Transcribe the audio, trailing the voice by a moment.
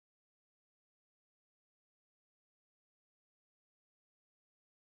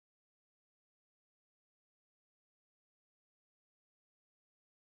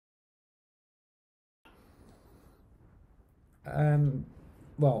Um,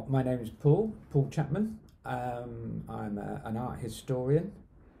 well, my name is Paul Chapman. I'm an art historian.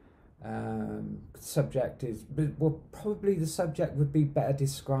 Subject is, well, probably the subject would be better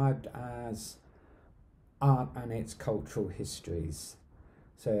described as art and its cultural histories.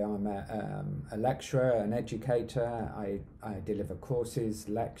 So I'm a lecturer, an educator. I deliver courses,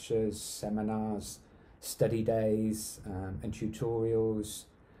 lectures, seminars, study days, and tutorials,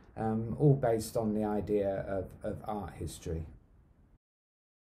 all based on the idea of art history.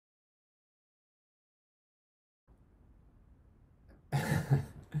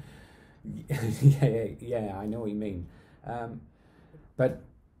 Yeah, I know what you mean. Um, but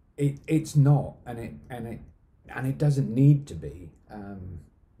it's not, and it doesn't need to be.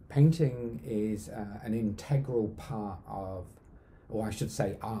 Painting is an integral part of, or I should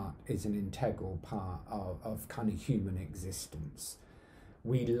say, art is an integral part of kind of human existence.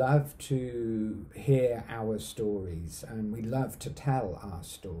 We love to hear our stories, and we love to tell our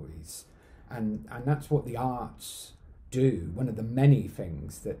stories, and that's what the arts do. One of the many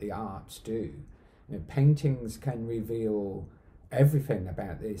things that the arts do. Paintings can reveal everything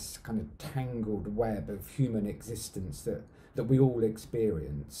about this kind of tangled web of human existence that we all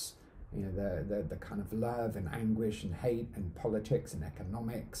experience. The kind of love and anguish and hate and politics and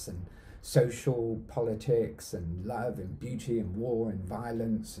economics and social politics and love and beauty and war and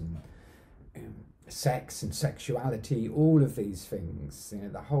violence and sex and sexuality, all of these things,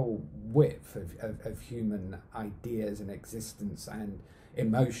 the whole width of human ideas and existence and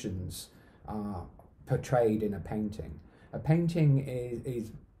emotions are portrayed in a painting. A painting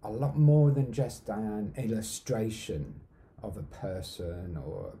is a lot more than just an illustration of a person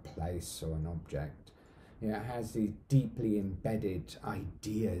or a place or an object. It has these deeply embedded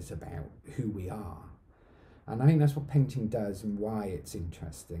ideas about who we are. And I think that's what painting does and why it's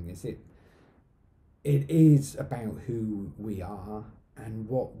interesting, is it is about who we are and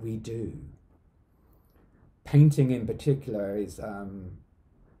what we do. Painting in particular is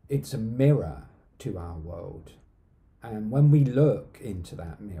it's a mirror to our world. And when we look into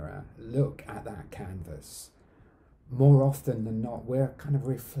that mirror, look at that canvas, more often than not, we're kind of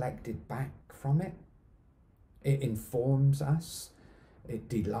reflected back from it. It informs us, it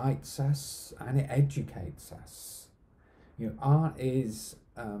delights us, and it educates us. Art is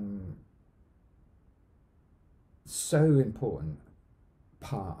so important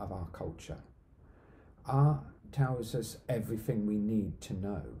part of our culture. Art tells us everything we need to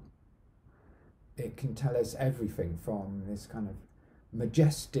know. It can tell us everything from this kind of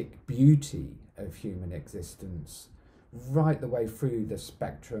majestic beauty of human existence right the way through the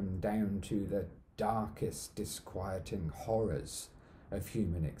spectrum down to the darkest disquieting horrors of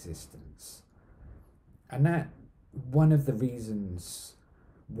human existence. And that one of the reasons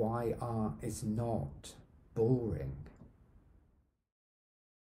why art is not boring.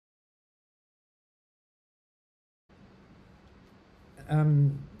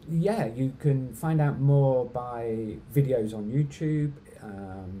 Yeah, you can find out more by videos on YouTube,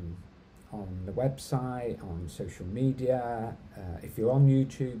 on the website, on social media. If you're on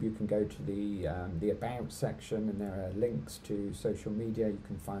YouTube, you can go to the About section, and there are links to social media. You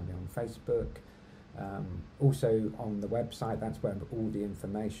can find me on Facebook. Also on the website, that's where all the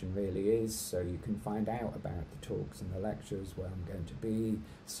information really is, so you can find out about the talks and the lectures, where I'm going to be,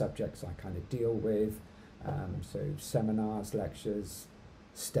 subjects I kind of deal with, so seminars, lectures,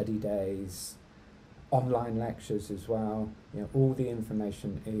 study days, online lectures as well. All the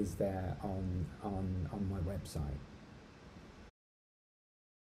information is there on my website.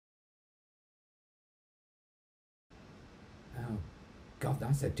 Oh God,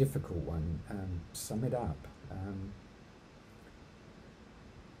 that's a difficult one. Sum it up.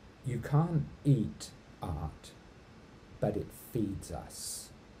 You can't eat art, but it feeds us.